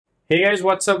Hey guys,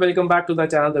 what's up? Welcome back to the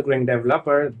channel, The Growing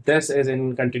Developer. This is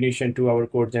in continuation to our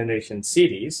code generation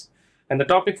series. And the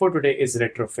topic for today is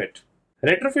retrofit.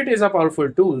 Retrofit is a powerful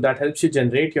tool that helps you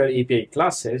generate your API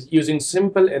classes using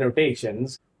simple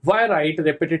annotations. Why write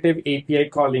repetitive API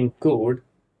calling code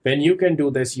when you can do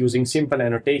this using simple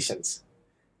annotations?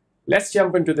 Let's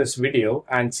jump into this video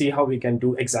and see how we can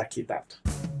do exactly that.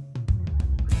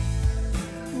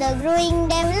 The Growing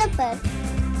Developer.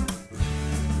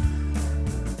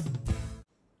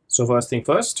 So first thing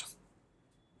first,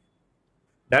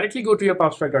 directly go to your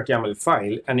abstract.yaml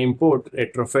file and import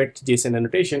retrofit, JSON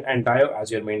annotation, and dio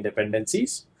as your main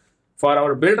dependencies. For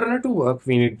our build runner to work,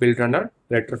 we need build runner,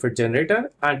 retrofit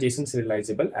generator, and JSON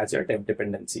serializable as your dev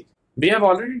dependency. We have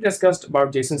already discussed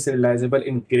about JSON serializable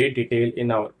in great detail in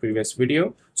our previous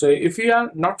video. So if you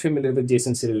are not familiar with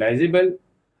JSON serializable,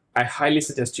 I highly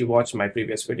suggest you watch my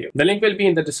previous video. The link will be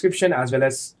in the description as well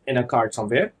as in a card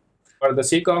somewhere. For the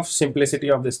sake of simplicity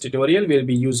of this tutorial, we'll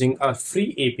be using a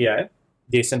free API,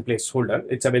 JSON placeholder.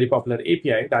 It's a very popular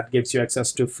API that gives you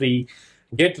access to free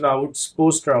get routes,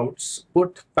 post routes,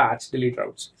 put, patch, delete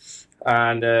routes.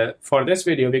 And for this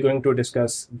video, we're going to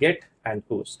discuss get and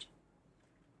post.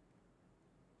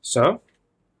 So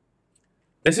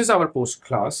this is our post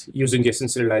class using JSON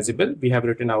serializable. We have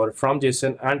written our from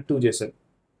JSON and to JSON.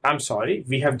 I'm sorry,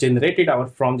 we have generated our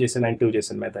from JSON and to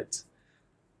JSON methods.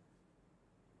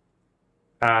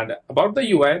 And about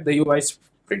the UI is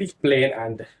pretty plain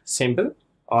and simple.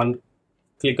 On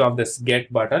click of this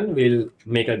get button, we'll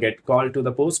make a get call to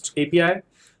the post API.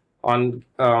 On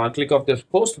click of this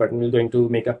post button, we're going to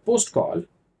make a post call.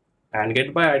 And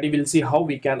get by ID, we'll see how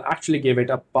we can actually give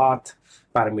it a path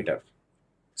parameter.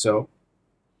 So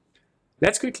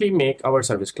let's quickly make our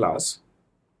service class.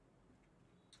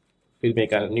 We'll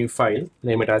make a new file,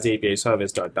 name it as API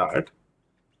service.dart.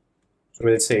 So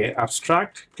we'll say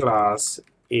abstract class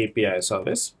API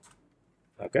service.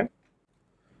 Okay.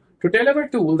 To tell our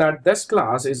tool that this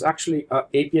class is actually an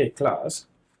API class,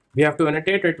 we have to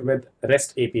annotate it with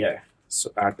REST API. So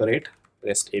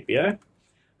 @REST API.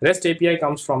 REST API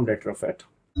comes from retrofit.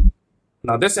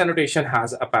 Now this annotation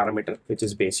has a parameter which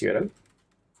is base URL.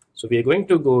 So we are going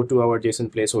to go to our JSON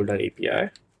placeholder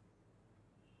API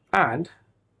and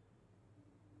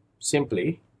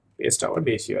simply paste our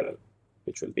base URL,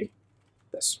 which will be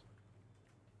this.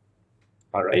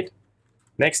 All right.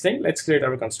 Next thing, let's create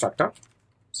our constructor.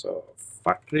 So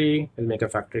factory, we'll make a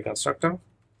factory constructor,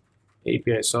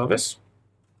 API service.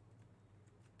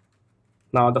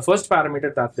 Now the first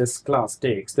parameter that this class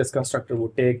takes, this constructor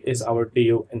would take, is our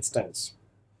DO instance.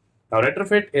 Now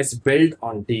retrofit is built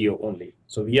on DO only.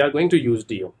 So we are going to use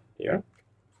DO here.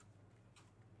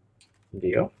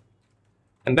 DO.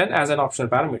 And then as an optional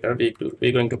parameter,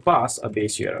 we're going to pass a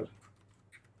base URL.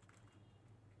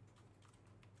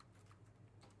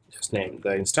 Just name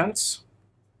the instance.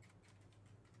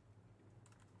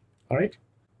 All right.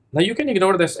 Now you can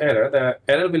ignore this error. The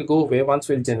error will go away once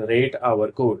we'll generate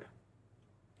our code.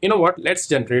 You know what? Let's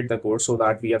generate the code so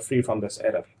that we are free from this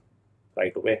error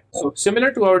right away. So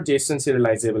similar to our JSON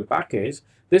serializable package,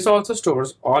 this also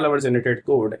stores all our generated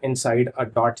code inside a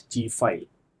 .g file.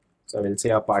 So we'll say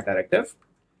a part directive.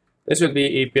 This will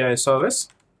be API service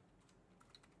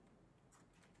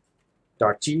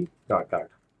 .g.dart.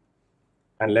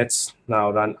 And let's now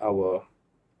run our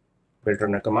build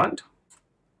runner command.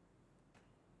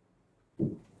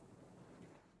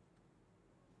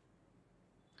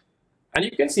 And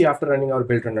you can see after running our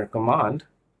build runner command,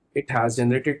 it has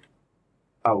generated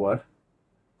our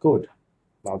code.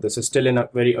 Now this is still in a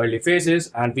very early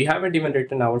phases and we haven't even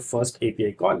written our first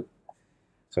API call.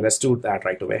 So let's do that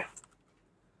right away.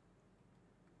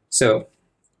 So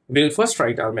we'll first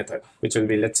write our method, which will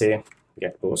be, let's say,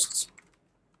 get posts.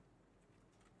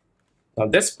 Now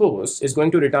this post is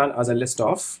going to return as a list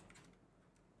of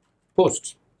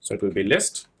posts. So it will be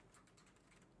list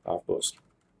of posts,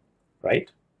 right?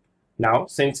 Now,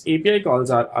 since API calls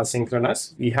are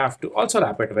asynchronous, we have to also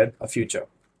wrap it with a future.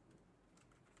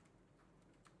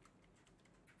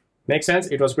 Makes sense?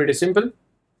 It was pretty simple.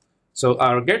 So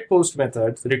our get post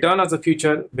method return as a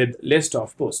future with list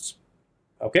of posts.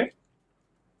 Okay.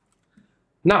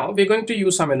 Now we're going to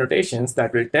use some annotations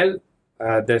that will tell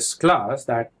this class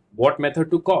that what method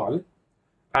to call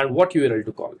and what URL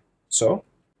to call. So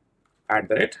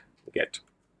 @get.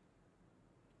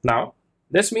 Now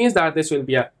this means that this will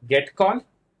be a get call,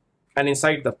 and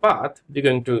inside the path we're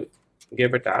going to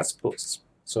give it as posts.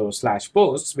 So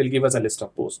 /posts will give us a list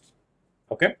of posts.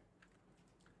 Okay.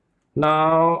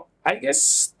 Now I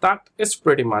guess that is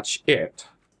pretty much it.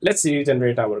 Let's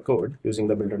regenerate our code using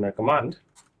the build runner command.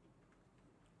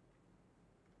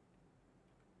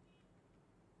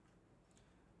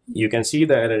 You can see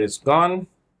the error is gone,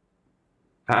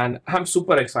 and I'm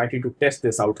super excited to test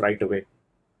this out right away.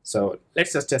 So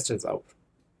let's just test this out.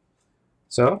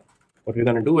 So what we're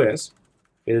going to do is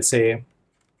we'll say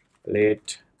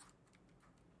late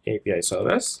API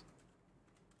service,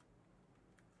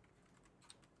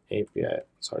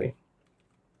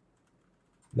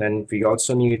 Then we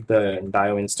also need the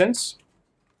dio instance.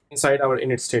 Inside our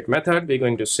init state method, we're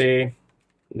going to say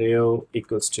dio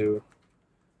equals to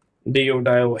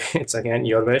dio, it's again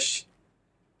your wish,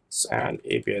 and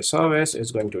API service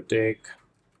is going to take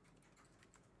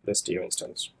this dio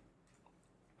instance.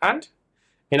 And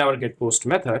in our get post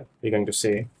method, we're going to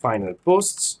say final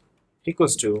posts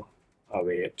equals to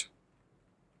await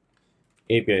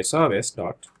API service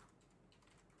dot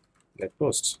get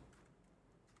posts.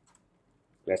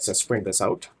 Let's just print this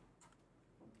out.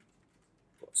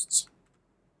 Posts.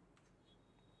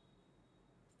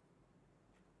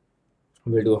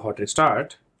 We'll do a hot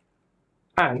restart,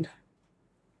 and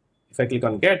if I click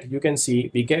on get, you can see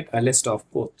we get a list of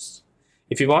posts.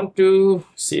 If you want to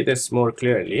see this more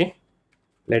clearly,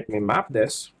 let me map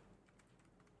this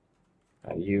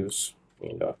and use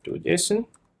main.toJSON.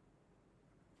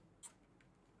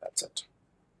 That's it.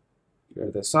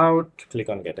 Clear this out, click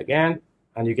on get again,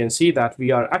 and you can see that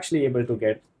we are actually able to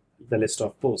get the list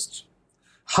of posts.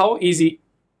 How easy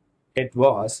it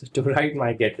was to write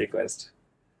my get request.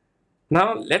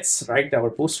 Now let's write our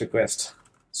post request.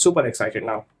 Super excited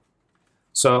now.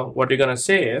 So what we're going to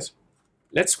say is,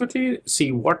 let's quickly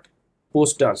see what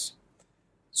post does.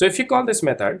 So if you call this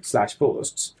method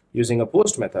 /posts using a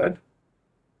post method,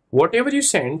 whatever you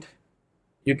send,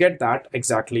 you get that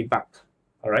exactly back.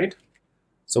 All right.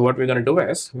 So what we're going to do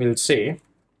is we'll say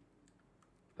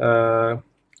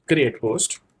create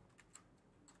post.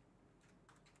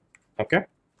 Okay.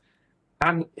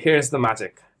 And here's the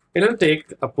magic. It'll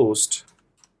take a post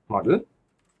model.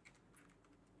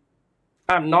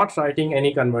 I'm not writing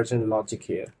any conversion logic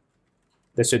here.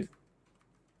 This should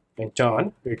in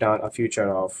turn return a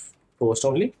future of post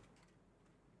only.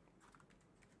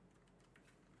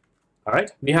 All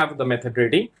right, we have the method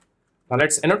ready. Now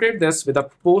let's annotate this with a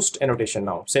post annotation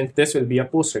now, since this will be a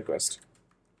post request.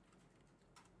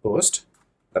 Post,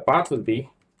 the path will be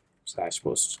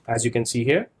 /post. As you can see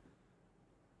here,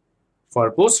 for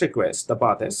post request, the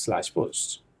path is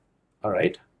 /post. All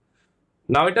right.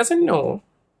 Now it doesn't know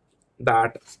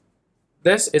that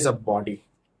this is a body.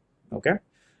 Okay.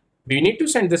 We need to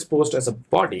send this post as a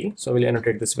body, so we'll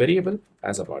annotate this variable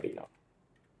as a body now.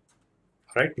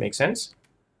 All right, makes sense.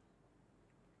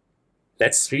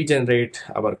 Let's regenerate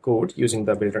our code using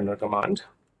the build runner command.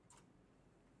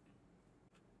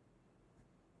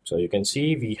 So you can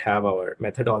see we have our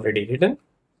method already written.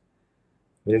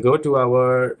 We'll go to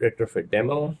our retrofit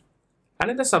demo,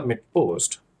 and in the submit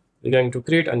post, we're going to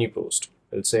create a new post.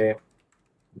 We'll say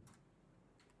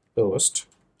post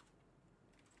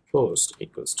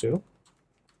equals to,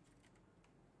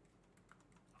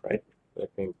 right?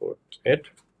 Let me import it.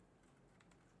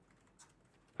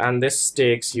 And this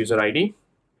takes user ID.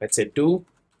 Let's say 2,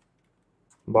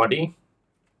 body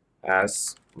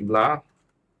as blah,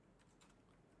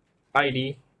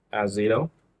 ID as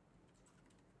 0,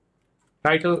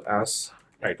 title as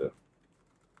title.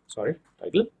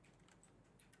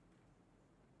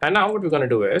 And now what we're going to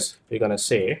do is we're going to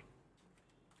say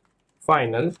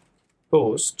final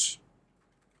post,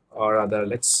 or rather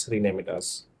let's rename it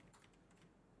as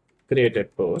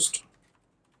created post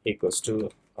equals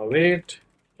to await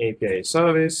API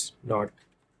service dot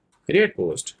create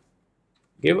post.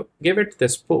 Give it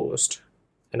this post,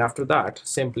 and after that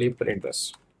simply print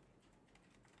this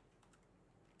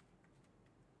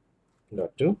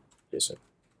 .to JSON.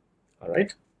 All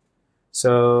right.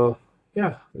 So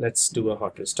yeah, let's do a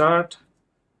hot restart.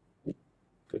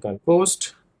 Click on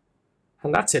post,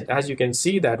 and that's it. As you can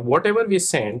see that whatever we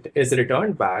sent is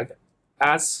returned back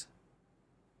as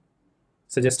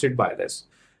suggested by this.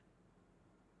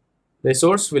 The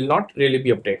source will not really be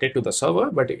updated to the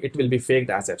server, but it will be faked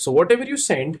as if. So whatever you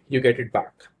send, you get it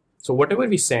back. So whatever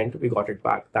we sent, we got it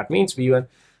back. That means we were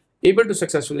able to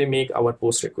successfully make our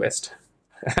post request.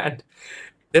 And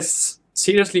this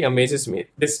seriously amazes me.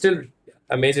 This still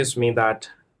amazes me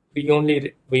that we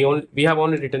have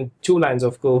only written 2 lines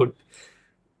of code,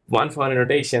 one for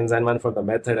annotations and one for the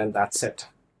method, and that's it.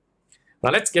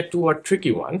 Now let's get to a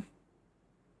tricky one,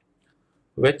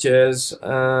 which is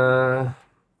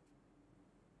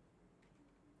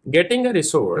getting a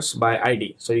resource by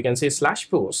ID. So you can say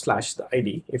 /post / the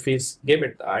ID. If we give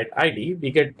it the ID,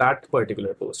 we get that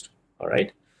particular post. All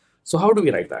right. So how do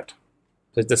we write that?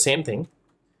 So it's the same thing.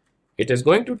 It is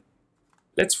going to,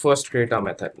 let's first create our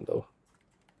method though.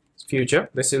 future,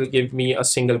 this will give me a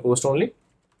single post only.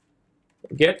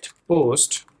 Get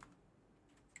post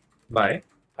by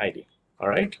ID. All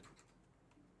right.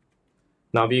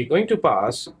 Now we're going to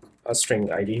pass a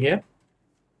string ID here,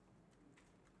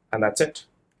 and that's it.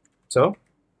 So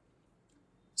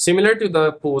similar to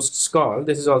the posts call,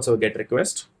 this is also a get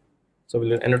request. So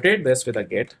we'll annotate this with a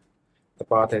get. The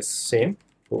path is same,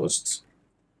 posts.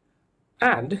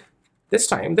 And this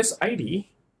time, this ID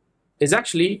is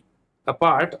actually a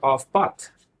part of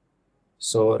path.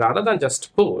 So rather than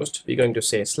just post, we're going to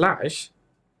say slash,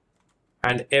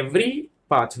 and every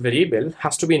path variable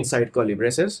has to be inside curly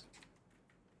braces.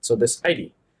 So this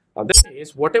ID. Now this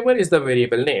is whatever is the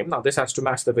variable name. Now this has to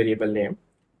match the variable name,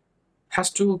 has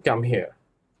to come here.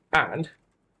 And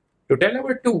to tell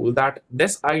our tool that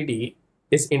this ID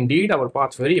is indeed our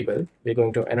path variable, we're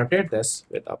going to annotate this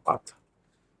with a path.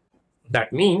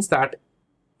 That means that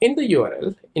in the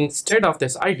URL, instead of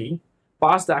this ID,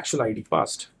 pass the actual ID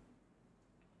first.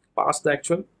 Pass the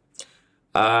actual,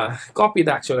 copy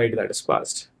the actual ID that is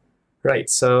passed. Right,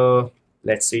 so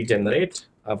let's regenerate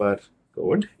our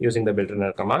code using the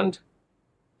build-runner command.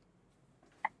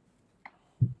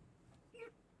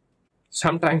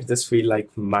 Sometimes this feels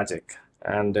like magic.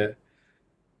 And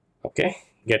okay,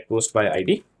 get post by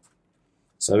ID.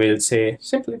 So we'll say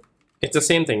simply, it's the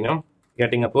same thing now.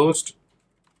 Getting a post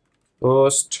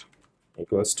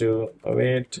equals to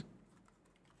await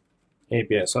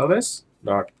API service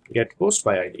dot get post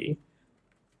by ID,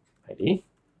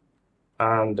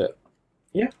 and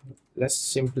yeah, let's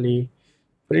simply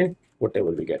print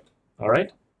whatever we get. All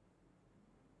right.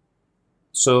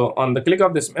 So on the click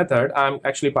of this method, I'm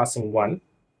actually passing 1.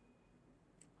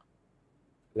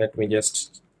 Let me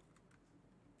just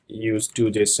use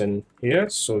toJSON here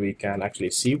so we can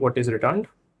actually see what is returned.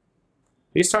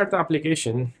 Restart the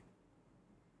application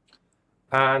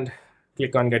and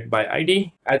click on get by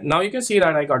ID. And now you can see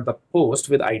that I got the post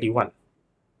with ID 1.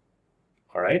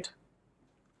 All right,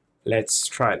 let's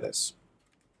try this.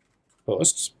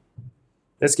 Posts.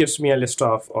 This gives me a list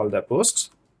of all the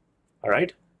posts. All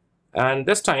right, and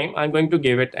this time I'm going to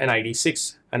give it an ID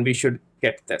 6, and we should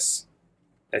get this.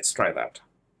 Let's try that.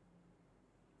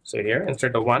 So here,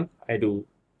 instead of 1, I do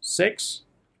 6,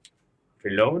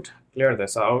 reload, clear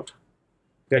this out,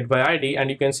 get by ID, and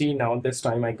you can see now this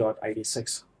time I got ID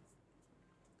 6.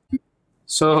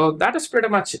 So that is pretty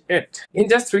much it. In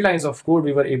just 3 lines of code,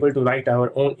 we were able to write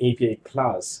our own API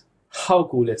class. How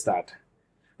cool is that?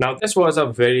 Now, this was a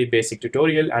very basic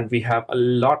tutorial, and we have a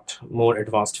lot more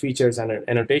advanced features and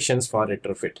annotations for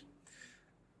retrofit.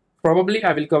 Probably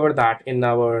I will cover that in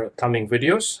our coming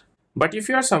videos. But if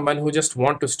you are someone who just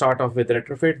want to start off with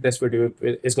retrofit, this video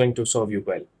is going to serve you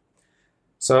well.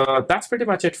 So that's pretty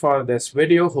much it for this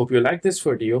video. Hope you like this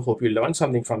video. Hope you learned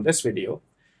something from this video.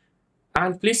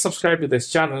 And please subscribe to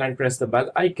this channel and press the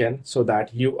bell icon so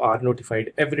that you are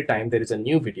notified every time there is a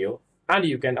new video and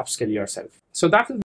you can upskill yourself. So that will